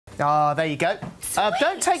Ah, there you go.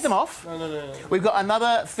 Don't take them off. No. We've got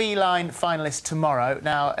another feline finalist tomorrow.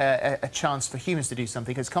 Now, a chance for humans to do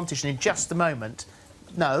something. It's competition in just a moment.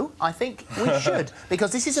 No, I think we should,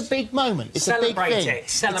 because this is a big moment. It's a big thing.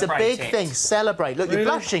 Celebrate it's a big thing. Celebrate. Look, Really?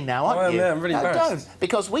 you're blushing now, aren't you? Yeah, I'm really embarrassed. Don't,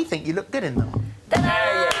 because we think you look good in them.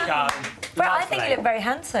 There you go. But I think you look very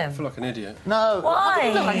handsome. I feel like an idiot. No. Why? I think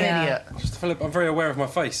you look like an idiot. I just feel like I'm very aware of my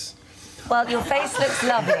face. Well, your face looks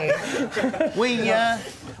lovely.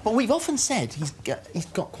 Well, we've often said he's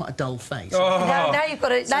got quite a dull face. Oh. Now you've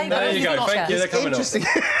got it. Now you've got There you go. Thank you. They're coming Interesting.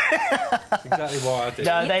 off. Exactly why I did.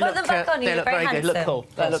 No, You they put look, them back on, you they look look very very good. Look handsome. cool.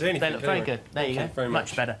 They Can't look, see anything, they look very anyway. good. There you Thank go. you very Much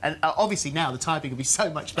much. better. And obviously now the typing will be so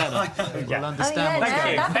much better. We'll understand yeah, what's now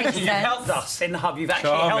going on. that makes You've sense. helped us in the hub. You've actually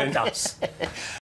Charming. helped us.